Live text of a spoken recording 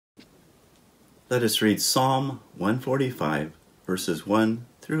Let us read Psalm 145, verses 1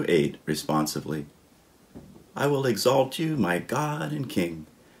 through 8 responsively. I will exalt you, my God and King,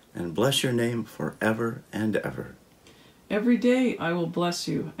 and bless your name forever and ever. Every day I will bless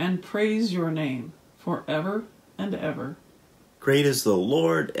you and praise your name forever and ever. Great is the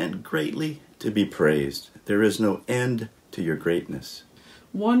Lord and greatly to be praised. There is no end to your greatness.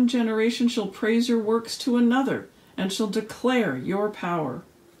 One generation shall praise your works to another and shall declare your power.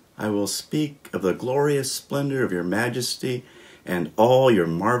 I will speak of the glorious splendor of your majesty and all your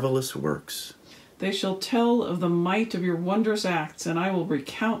marvelous works. They shall tell of the might of your wondrous acts, and I will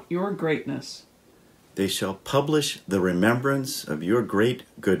recount your greatness. They shall publish the remembrance of your great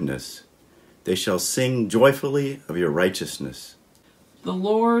goodness. They shall sing joyfully of your righteousness. The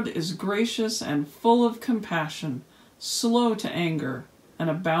Lord is gracious and full of compassion, slow to anger, and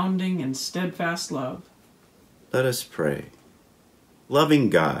abounding in steadfast love. Let us pray. Loving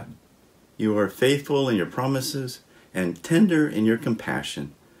God, you are faithful in your promises and tender in your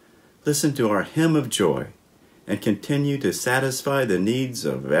compassion. Listen to our hymn of joy and continue to satisfy the needs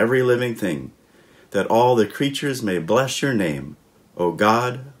of every living thing, that all the creatures may bless your name, O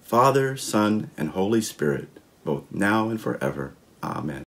God, Father, Son, and Holy Spirit, both now and forever. Amen.